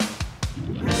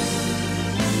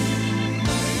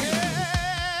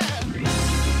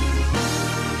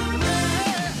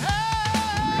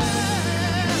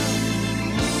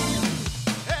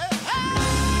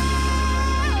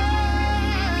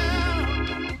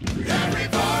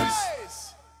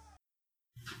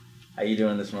How you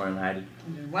doing this morning, Heidi?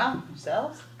 I'm doing well.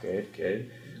 Yourselves? Good, good.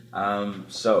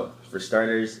 So, for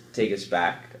starters, take us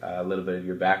back a little bit of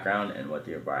your background and what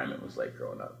the environment was like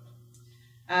growing up.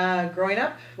 Growing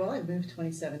up, well, I've moved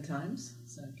 27 times,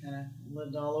 so I kind of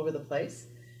lived all over the place.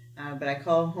 But I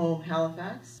call home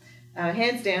Halifax.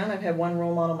 Hands down, I've had one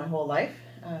role model my whole life.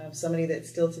 Somebody that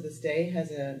still to this day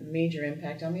has a major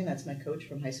impact on me, and that's my coach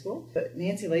from high school. But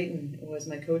Nancy Layton was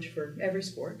my coach for every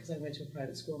sport, because I went to a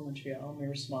private school in Montreal, and we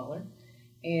were smaller.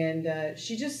 And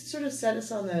she just sort of set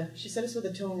us with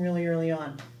a tone really early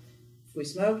on. If we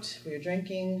smoked, if we were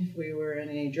drinking, if we were in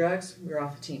any drugs, we were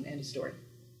off the team, end of story.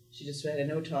 She just had a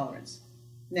no tolerance.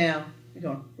 Now,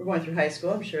 we're going through high school,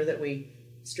 I'm sure that we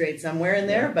strayed somewhere in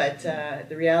there, but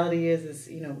the reality is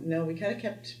no, we kind of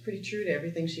kept pretty true to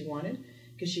everything she wanted,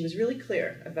 because she was really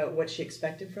clear about what she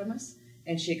expected from us,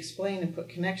 and she explained and put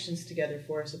connections together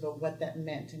for us about what that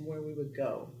meant and where we would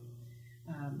go.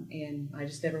 And I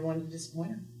just never wanted to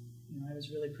disappoint her. I was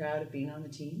really proud of being on the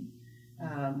team,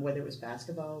 whether it was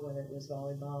basketball, whether it was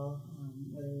volleyball,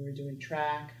 whether we were doing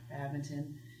track,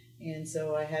 badminton, and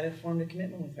so I had formed a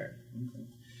commitment with her. Okay.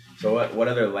 So what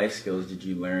other life skills did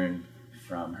you learn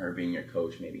from her being your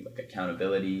coach? Maybe like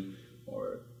accountability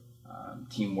or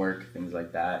teamwork, things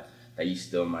like that you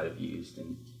still might have used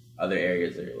in other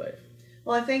areas of your life?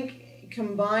 Well, I think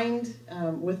combined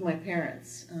with my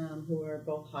parents, who are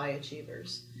both high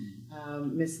achievers,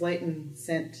 Miss Layton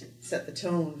set the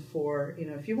tone for,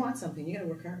 if you want something, you got to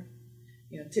work hard.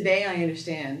 Today I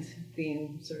understand,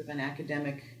 being sort of an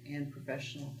academic and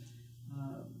professional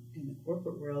in the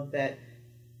corporate world, that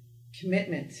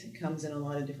commitment comes in a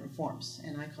lot of different forms,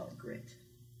 and I call it grit,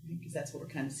 because that's what we're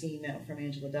kind of seeing now from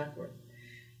Angela Duckworth.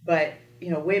 But,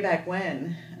 way back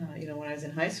when, when I was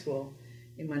in high school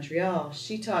in Montreal,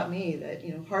 she taught me that,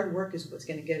 hard work is what's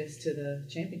going to get us to the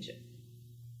championship.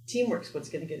 Teamwork's what's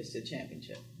going to get us to the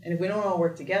championship. And if we don't all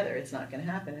work together, it's not going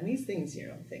to happen. And these things,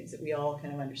 things that we all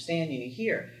kind of understand and you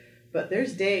hear. But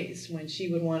there's days when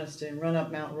she would want us to run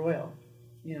up Mount Royal,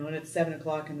 and it's 7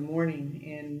 o'clock in the morning,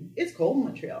 and it's cold in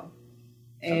Montreal.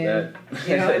 And,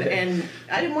 and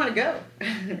I didn't want to go,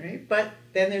 right? But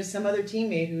then there's some other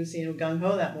teammate who's,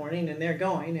 gung-ho that morning, and they're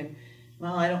going, and,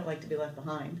 well, I don't like to be left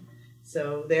behind.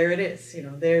 So there it is,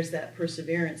 there's that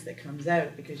perseverance that comes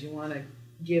out because you want to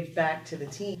give back to the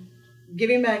team.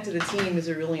 Giving back to the team is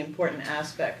a really important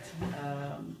aspect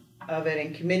of it,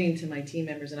 and committing to my team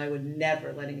members, and I would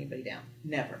never let anybody down,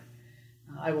 never.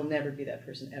 I will never be that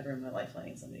person ever in my life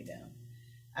letting somebody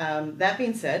down. That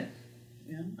being said,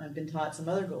 I've been taught some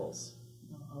other goals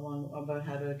about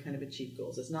how to kind of achieve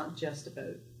goals. It's not just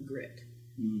about grit.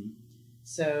 Mm-hmm.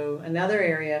 So another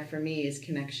area for me is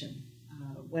connection.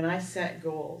 When I set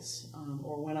goals,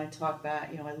 or when I talk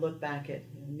back, I look back at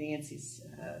Nancy's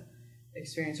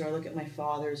experience, or I look at my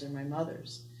father's or my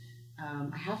mother's,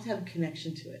 I have to have a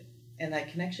connection to it. And that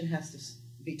connection has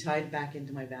to be tied back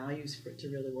into my values for it to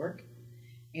really work.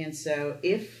 And so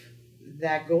if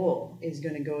that goal is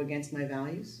going to go against my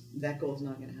values, that goal is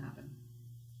not going to happen.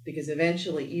 Because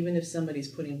eventually, even if somebody's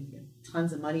putting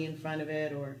tons of money in front of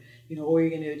it, or you're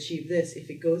going to achieve this, if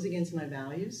it goes against my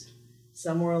values,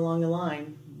 somewhere along the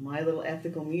line, my little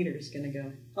ethical meter is going to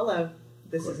go, hello,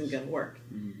 this isn't going to work.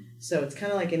 Mm-hmm. So it's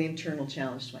kind of like an internal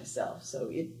challenge to myself. So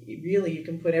it really, you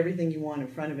can put everything you want in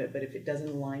front of it, but if it doesn't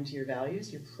align to your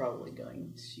values, you're probably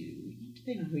going to,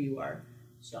 depending on who you are,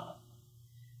 stop.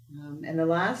 And the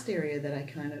last area that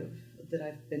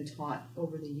I've been taught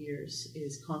over the years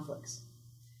is conflicts.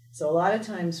 So a lot of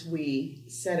times we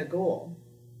set a goal,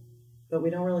 but we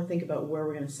don't really think about where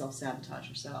we're going to self-sabotage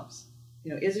ourselves.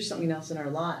 Is there something else in our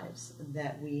lives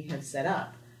that we have set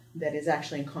up that is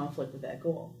actually in conflict with that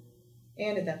goal?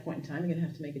 And at that point in time, you're going to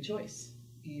have to make a choice.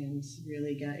 And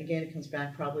really, again, it comes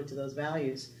back probably to those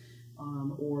values,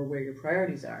 or where your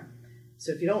priorities are.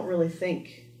 So if you don't really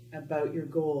think about your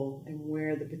goal and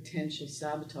where the potential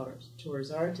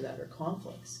saboteurs are to that, or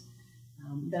conflicts,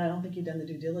 then I don't think you've done the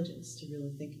due diligence to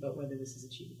really think about whether this is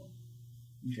achievable.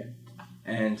 Okay.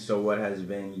 And so what has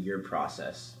been your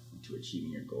process to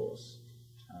achieving your goals?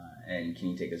 And can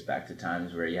you take us back to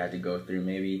times where you had to go through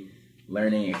maybe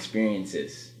learning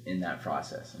experiences in that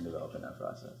process and developing that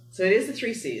process? So it is the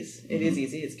 3 C's. It is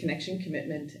easy. It's connection,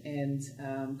 commitment, and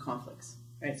conflicts.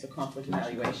 Right, so conflict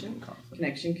evaluation,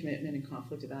 connection, commitment, and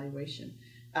conflict evaluation.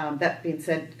 That being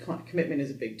said, commitment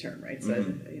is a big term, right? So,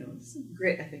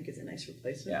 grit, I think, is a nice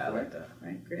replacement for it. I like that.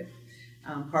 Right, grit.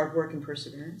 Hard work and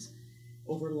perseverance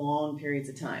over long periods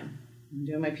of time. I'm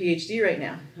doing my PhD right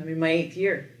now. I'm in my 8th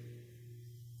year.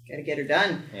 Got to get her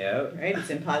done. Yeah. Right, it's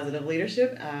in positive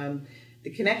leadership. The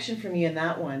connection for me in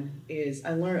that one is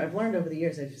I've learned over the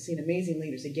years. I've seen amazing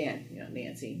leaders. Again,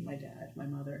 Nancy, my dad, my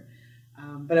mother.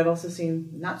 But I've also seen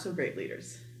not so great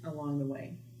leaders along the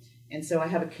way. And so I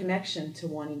have a connection to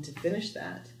wanting to finish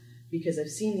that because I've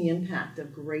seen the impact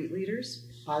of great leaders,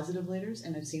 positive leaders,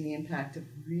 and I've seen the impact of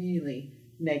really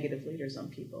negative leaders on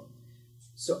people.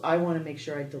 So I want to make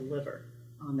sure I deliver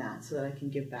on that so that I can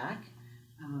give back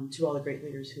to all the great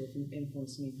leaders who have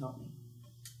influenced me and helped me.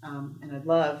 And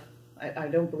I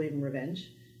don't believe in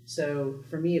revenge. So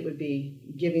for me, it would be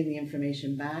giving the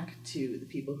information back to the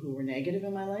people who were negative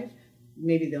in my life.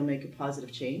 Maybe they'll make a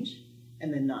positive change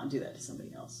and then not do that to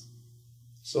somebody else.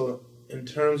 So in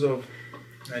terms of,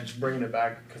 and just bringing it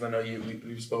back, because I know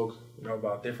you spoke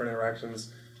about different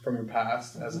interactions from your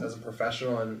past as a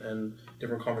professional and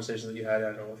different conversations that you had,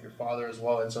 I know, with your father as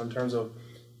well. And so in terms of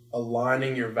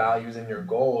aligning your values and your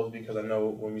goals, because I know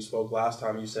when we spoke last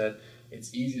time, you said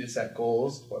it's easy to set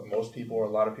goals, but most people or a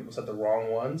lot of people set the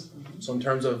wrong ones. Mm-hmm. So in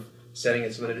terms of setting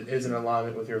it so that it is in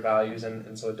alignment with your values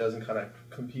and so it doesn't kind of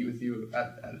compete with you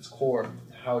at its core,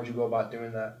 how would you go about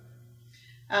doing that?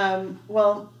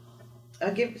 Well, how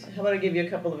about I give you a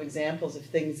couple of examples of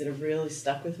things that have really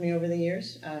stuck with me over the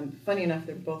years. Funny enough,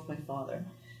 they're both my father,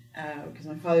 because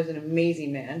my father's an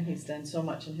amazing man. He's done so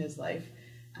much in his life,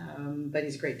 but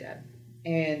he's a great dad.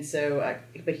 And so,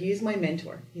 but he's my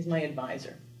mentor. He's my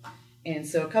advisor. And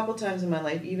so a couple times in my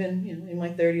life, even in my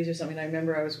 30s or something, I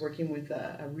remember I was working with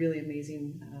a really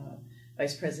amazing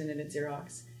vice president at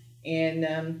Xerox. And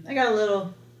I got a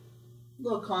little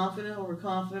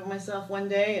overconfident myself one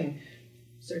day and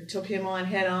sort of took him on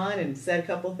head on and said a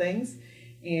couple things.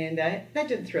 And that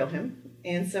didn't thrill him.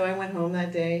 And so I went home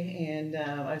that day and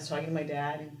I was talking to my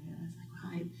dad and I was like,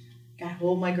 well, I got to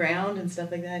hold my ground and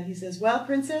stuff like that. And he says, well,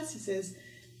 princess, he says,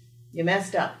 you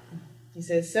messed up. He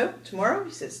says, so tomorrow,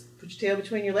 he says, put your tail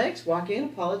between your legs, walk in,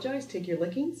 apologize, take your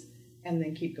lickings, and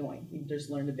then keep going. You just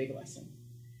learned a big lesson.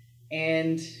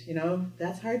 And,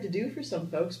 that's hard to do for some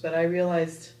folks, but I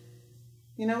realized,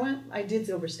 you know what? I did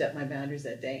overstep my boundaries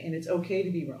that day, and it's okay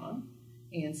to be wrong.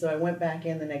 And so I went back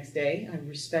in the next day. I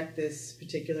respect this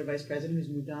particular vice president who's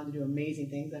moved on to do amazing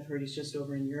things. I've heard he's just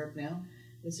over in Europe now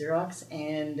with Xerox.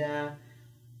 And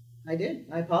I did.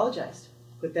 I apologized.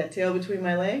 Put that tail between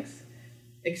my legs.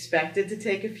 Expected to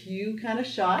take a few kind of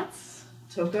shots.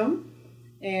 Took them.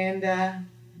 And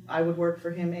I would work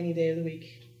for him any day of the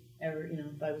week, ever,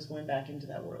 if I was going back into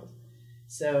that world.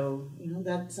 So,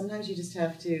 that sometimes you just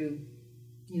have to,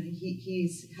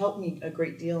 he's helped me a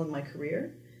great deal in my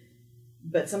career.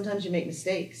 But sometimes you make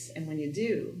mistakes, and when you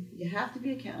do, you have to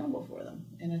be accountable for them.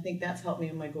 And I think that's helped me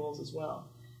in my goals as well,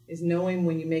 is knowing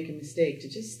when you make a mistake to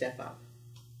just step up.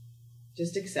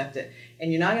 Just accept it.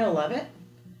 And you're not going to love it,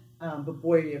 but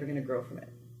boy, are you ever going to grow from it.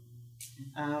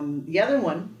 The other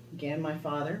one, again, my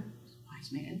father,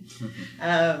 wise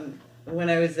man, when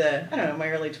I was, my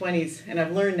early 20s, and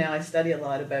I've learned now, I study a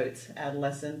lot about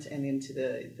adolescent and into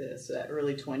so that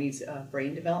early 20s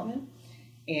brain development.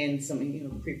 And some,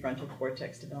 prefrontal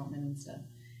cortex development and stuff.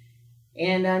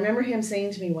 And I remember him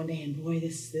saying to me one day, and boy,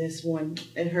 this one,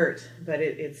 it hurt, but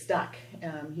it stuck.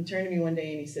 He turned to me one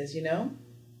day and he says, he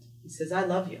says, I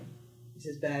love you. He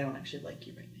says, but I don't actually like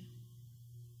you right now.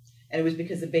 And it was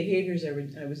because the behaviors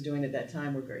I was doing at that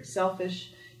time were very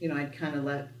selfish.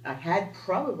 I had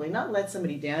probably not let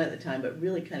somebody down at the time, but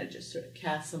really kind of just sort of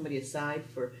cast somebody aside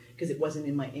because it wasn't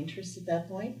in my interest at that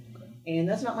point. And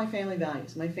that's not my family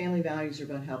values. My family values are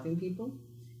about helping people.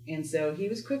 And so he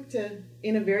was quick to,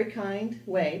 in a very kind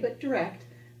way, but direct,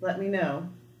 let me know,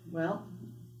 well,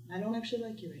 I don't actually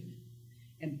like you right now.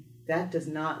 And that does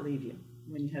not leave you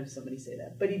when you have somebody say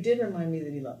that. But he did remind me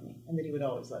that he loved me and that he would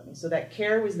always love me. So that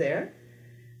care was there.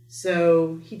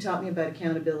 So he taught me about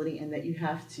accountability and that you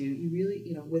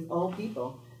really, with all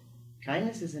people,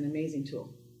 kindness is an amazing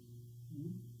tool.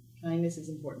 Kindness is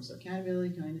important. So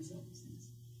accountability, kindness, all those things.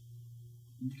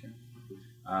 Okay.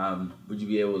 Would you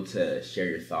be able to share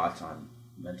your thoughts on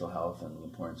mental health and the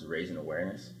importance of raising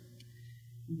awareness?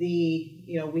 We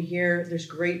hear there's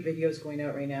great videos going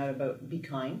out right now about be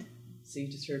kind. So you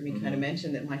just heard me kind of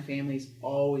mention that my family's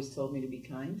always told me to be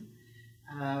kind.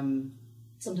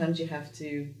 Sometimes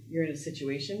you're in a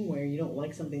situation where you don't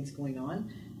like something that's going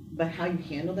on, but how you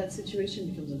handle that situation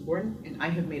becomes important. And I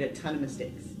have made a ton of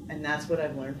mistakes, and that's what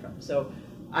I've learned from. So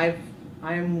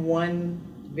I'm one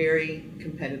very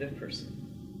competitive person,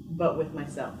 but with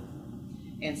myself.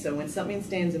 And so when something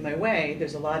stands in my way,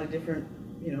 there's a lot of different,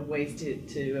 ways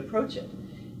to approach it.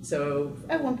 So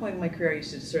at one point in my career, I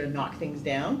used to sort of knock things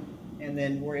down and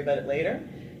then worry about it later.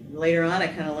 Later on, I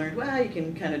kind of learned, you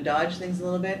can kind of dodge things a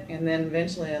little bit. And then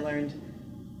eventually I learned,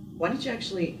 why don't you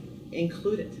actually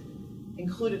include it?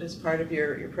 Include it as part of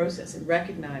your process and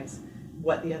recognize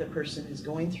what the other person is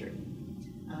going through.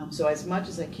 So as much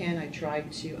as I can, I try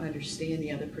to understand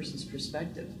the other person's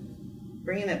perspective.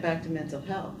 Bringing that back to mental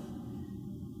health.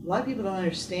 A lot of people don't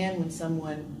understand when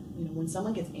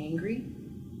someone gets angry.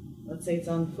 Let's say it's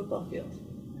on the football field,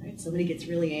 right? Somebody gets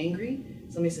really angry.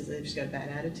 Somebody says they've just got a bad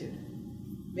attitude.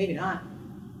 Maybe not.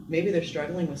 Maybe they're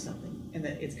struggling with something and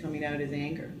that it's coming out as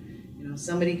anger.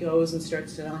 Somebody goes and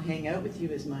starts to not hang out with you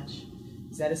as much.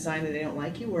 Is that a sign that they don't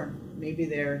like you, or maybe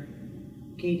they're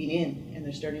caving in and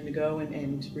they're starting to go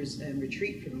and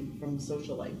retreat from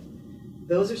social life?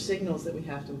 Those are signals that we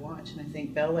have to watch. And I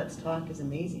think Bell Let's Talk is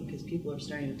amazing because people are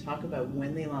starting to talk about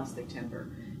when they lost their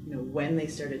temper, when they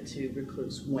started to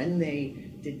recluse, when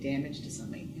they did damage to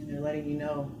somebody, and they're letting you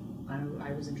know,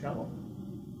 I was in trouble.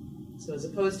 So as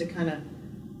opposed to kind of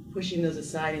pushing those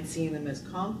aside and seeing them as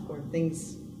or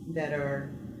things that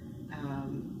are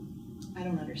I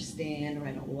don't understand or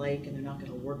I don't like and they're not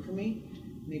going to work for me,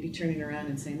 maybe turning around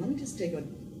and saying, let me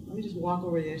just walk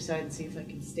over to the other side and see if I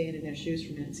can stand in their shoes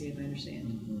for a minute and see if I understand.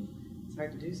 Mm-hmm. It's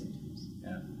hard to do sometimes.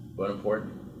 Yeah, but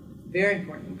important. Very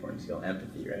important. Important skill,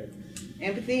 empathy, right?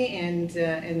 Empathy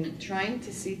and trying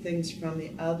to see things from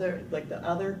the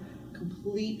other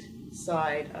complete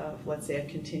side of, let's say, a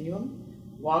continuum.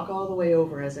 Walk all the way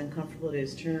over, as uncomfortable it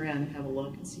is, turn around and have a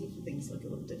look and see if things look a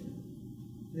little different.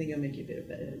 I think it'll make you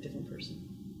a different person.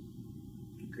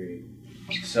 Agreed.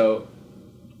 So,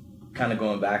 kind of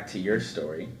going back to your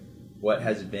story, what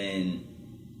has been,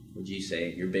 would you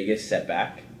say, your biggest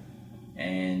setback?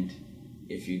 And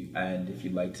if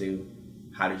you'd like to,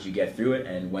 how did you get through it?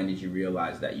 And when did you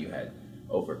realize that you had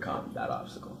overcome that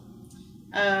obstacle?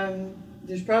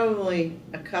 There's probably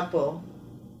a couple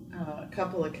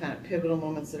of kind of pivotal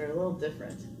moments that are a little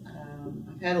different.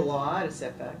 I've had a lot of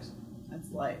setbacks.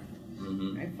 That's life.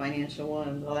 Mm-hmm. Right? Financial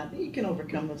ones, all that. You can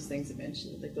overcome those things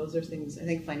eventually. Like those are things. I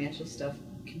think financial stuff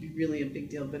can be really a big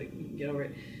deal, but you can get over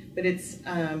it. But it's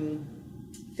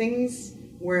things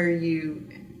where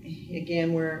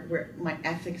where my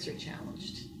ethics are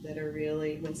challenged. That are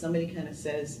really, when somebody kind of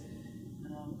says,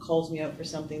 calls me out for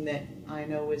something that I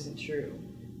know isn't true.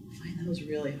 I find those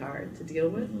really hard to deal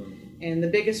with. Mm-hmm. And the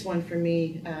biggest one for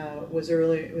me was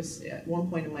earlier. It was at one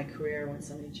point in my career when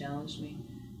somebody challenged me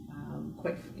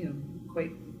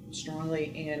quite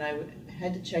strongly, and I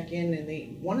had to check in.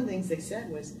 And one of the things they said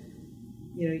was,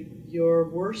 your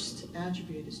worst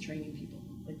attribute is training people.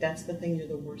 Like that's the thing you're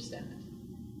the worst at.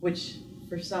 Which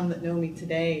for some that know me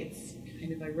today, it's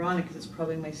kind of ironic because it's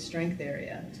probably my strength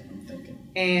area. That's what I'm thinking.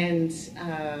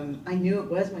 And I knew it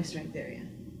was my strength area.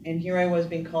 And here I was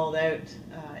being called out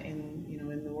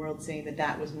in the world saying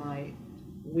that was my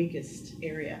weakest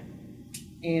area.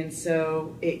 And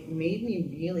so it made me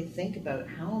really think about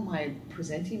how am I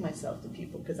presenting myself to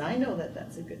people? Because I know that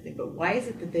that's a good thing, but why is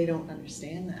it that they don't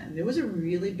understand that? And it was a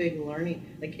really big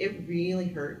learning. Like it really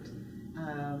hurt.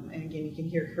 And again, you can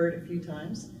hear hurt a few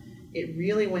times. It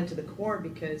really went to the core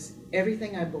because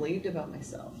everything I believed about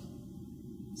myself,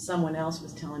 someone else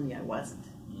was telling me I wasn't.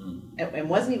 And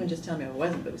wasn't even just telling me I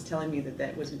wasn't, but was telling me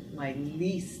that was my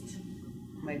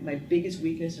biggest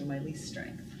weakness or my least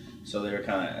strength. So they were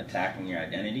kind of attacking your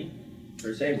identity,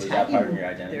 per se? Was that part of your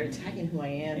identity? They're attacking who I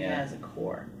am as a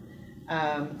core.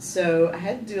 So I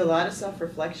had to do a lot of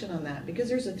self-reflection on that because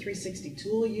there's a 360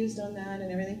 tool used on that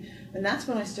and everything. And that's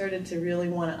when I started to really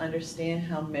want to understand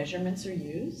how measurements are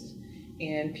used.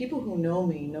 And people who know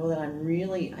me know that I'm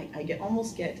really, I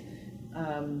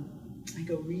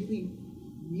go really,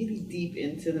 really deep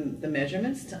into the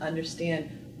measurements to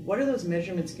understand what are those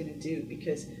measurements going to do.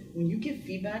 Because when you give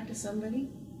feedback to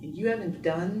somebody and you haven't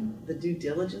done the due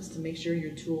diligence to make sure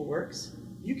your tool works,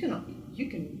 you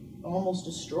can almost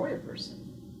destroy a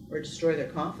person or destroy their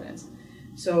confidence.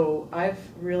 So I've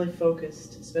really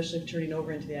focused, especially turning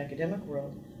over into the academic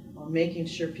world, on making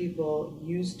sure people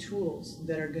use tools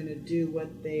that are going to do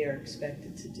what they are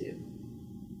expected to do,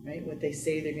 right? What they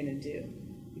say they're going to do.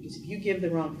 Because if you give the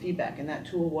wrong feedback, and that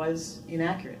tool was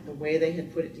inaccurate, the way they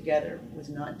had put it together was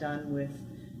not done with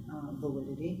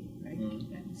validity, right?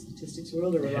 Mm-hmm. Statistics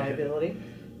world or reliability.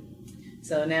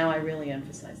 So now I really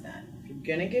emphasize that. If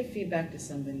you're going to give feedback to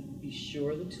somebody, be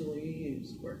sure the tool you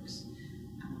use works.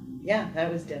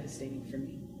 That was devastating for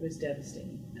me. It was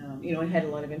devastating. It had a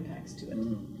lot of impacts to it.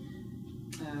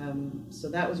 Mm-hmm. So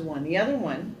that was one. The other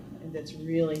one that's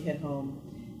really hit home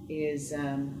is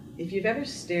if you've ever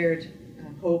stared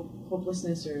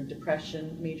hopelessness or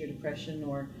depression, major depression,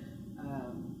 or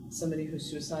somebody who's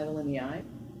suicidal in the eye,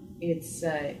 it's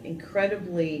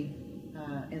incredibly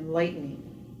enlightening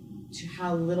to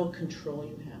how little control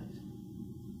you have.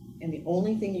 And the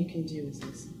only thing you can do is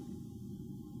listen.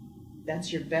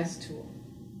 That's your best tool.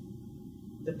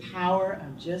 the power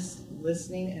of just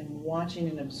listening and watching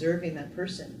and observing that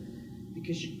person,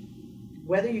 because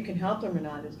whether you can help them or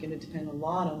not is going to depend a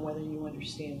lot on whether you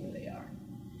understand where they are.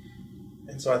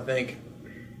 And so I think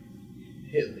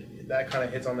that kind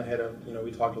of hits on the head of,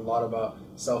 we talked a lot about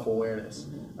self-awareness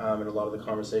in a lot of the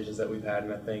conversations that we've had,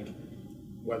 and I think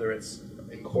whether it's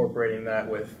incorporating that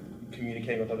with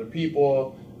communicating with other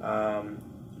people,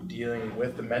 dealing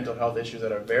with the mental health issues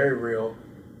that are very real,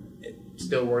 it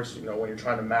still works, when you're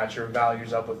trying to match your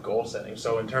values up with goal setting.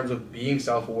 So in terms of being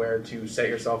self-aware, to set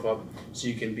yourself up so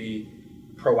you can be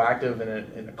proactive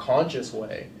in a conscious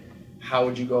way, how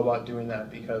would you go about doing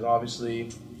that? Because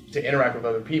obviously, to interact with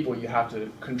other people, you have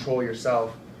to control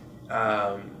yourself,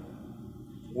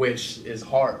 which is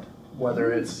hard.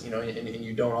 Whether it's, and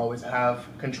you don't always have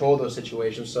control of those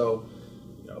situations. So,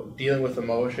 dealing with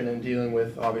emotion and dealing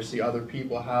with obviously other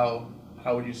people, how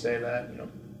would you say that,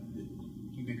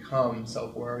 you become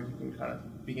self-aware, you can kind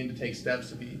of begin to take steps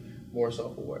to be more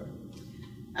self-aware?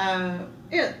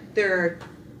 Yeah, there are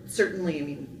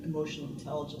certainly, emotional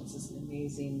intelligence is an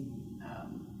amazing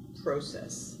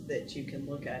process that you can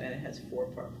look at, and it has four,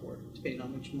 depending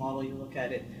on which model you look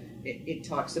at it. It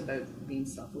talks about being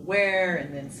self-aware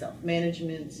and then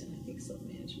self-management. I think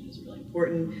self-management is really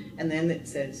important. And then it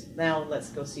says, now let's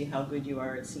go see how good you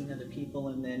are at seeing other people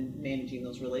and then managing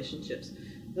those relationships.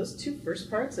 Those two first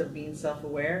parts of being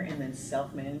self-aware and then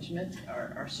self-management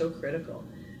are so critical.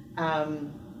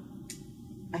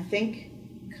 I think,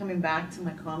 coming back to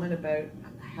my comment about,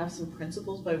 I have some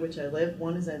principles by which I live.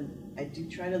 One is I do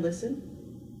try to listen.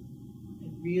 I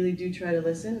really do try to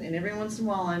listen, and every once in a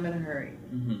while I'm in a hurry.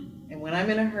 And when I'm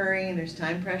in a hurry and there's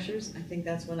time pressures, I think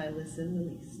that's when I listen the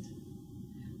least.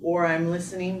 Or I'm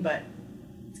listening, but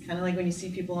it's kind of like when you see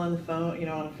people on the phone,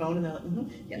 on a phone, and they're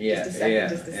like,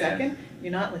 just a second.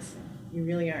 You're not listening. You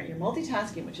really aren't. You're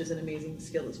multitasking, which is an amazing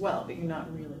skill as well, but you're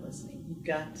not really listening. You've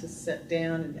got to sit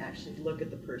down and actually look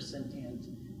at the person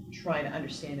and try to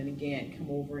understand, and again,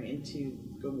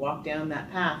 go walk down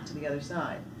that path to the other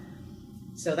side.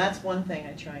 So that's one thing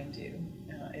I try and do,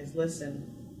 is listen.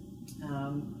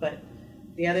 But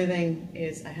the other thing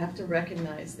is I have to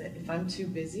recognize that if I'm too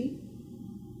busy,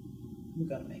 I'm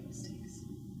going to make mistakes.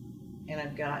 And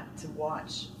I've got to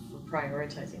watch for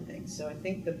prioritizing things. So I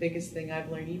think the biggest thing I've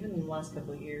learned, even in the last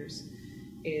couple of years,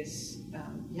 is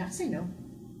you have to say no.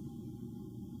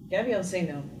 You got to be able to say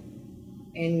no.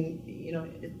 And,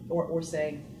 or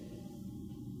say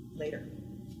later.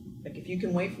 Like, if you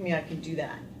can wait for me, I can do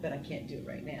that, but I can't do it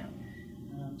right now.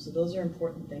 So those are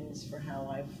important things for how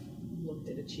I've looked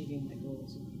at achieving my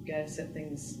goals. You've got to set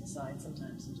things aside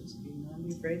sometimes and just not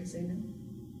be afraid to say no.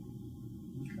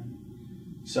 Okay.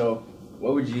 So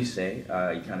what would you say,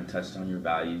 you kind of touched on your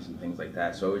values and things like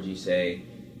that, so what would you say,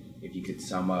 if you could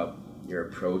sum up your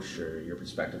approach or your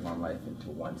perspective on life into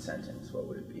one sentence, what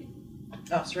would it be?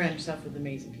 Surround yourself with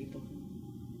amazing people.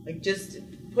 Like, just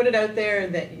put it out there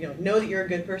that, know that you're a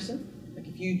good person. Like,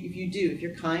 if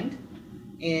you're kind,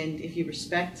 and if you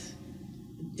respect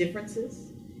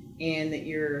differences, and that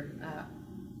you're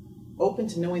open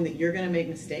to knowing that you're going to make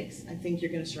mistakes, I think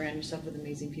you're going to surround yourself with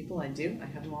amazing people. I do. I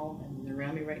have them all, and they're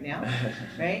around me right now,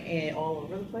 right? And all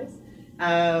over the place.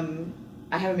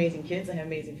 I have amazing kids. I have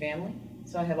amazing family.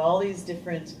 So I have all these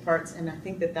different parts, and I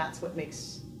think that that's what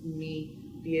makes me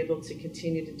be able to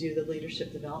continue to do the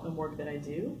leadership development work that I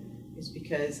do, is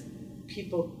because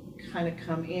people kind of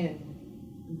come in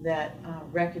that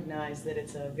recognize that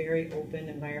it's a very open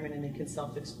environment and they can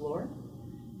self-explore.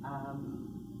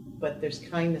 But there's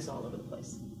kindness all over the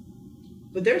place.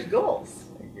 But there's goals.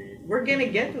 We're going to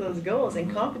get to those goals.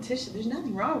 And competition, there's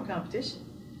nothing wrong with competition.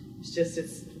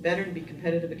 It's better to be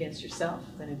competitive against yourself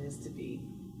than it is to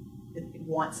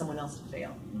want someone else to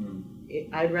fail.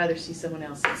 I'd rather see someone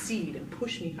else succeed and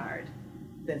push me hard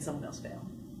than someone else fail.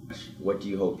 What do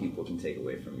you hope people can take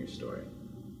away from your story?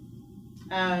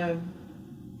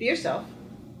 Be yourself,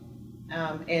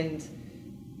 and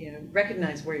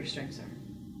recognize where your strengths are.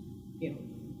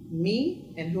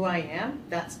 Me and who I am,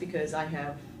 that's because I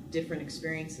have different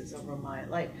experiences over my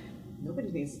life.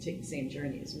 Nobody needs to take the same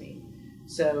journey as me.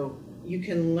 So you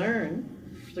can learn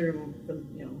through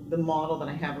the model that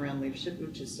I have around leadership,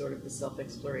 which is sort of the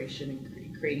self-exploration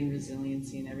and creating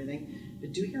resiliency and everything,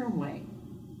 but do it your own way.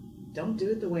 Don't do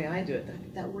it the way I do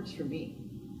it. That works for me.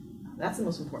 That's the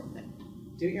most important thing.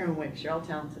 Do it your own way, because you're all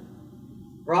talented.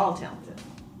 We're all talented.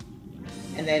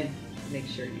 And then make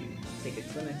sure you take it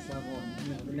to the next level,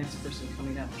 and the next person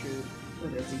coming up through,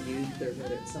 whether it's a youth or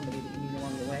whether it's somebody that you meet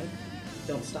along the way,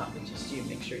 don't stop with just you.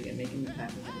 Make sure you make an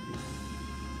impact with other people.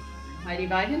 I'm Heidi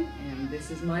Weiden, and this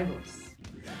is my voice.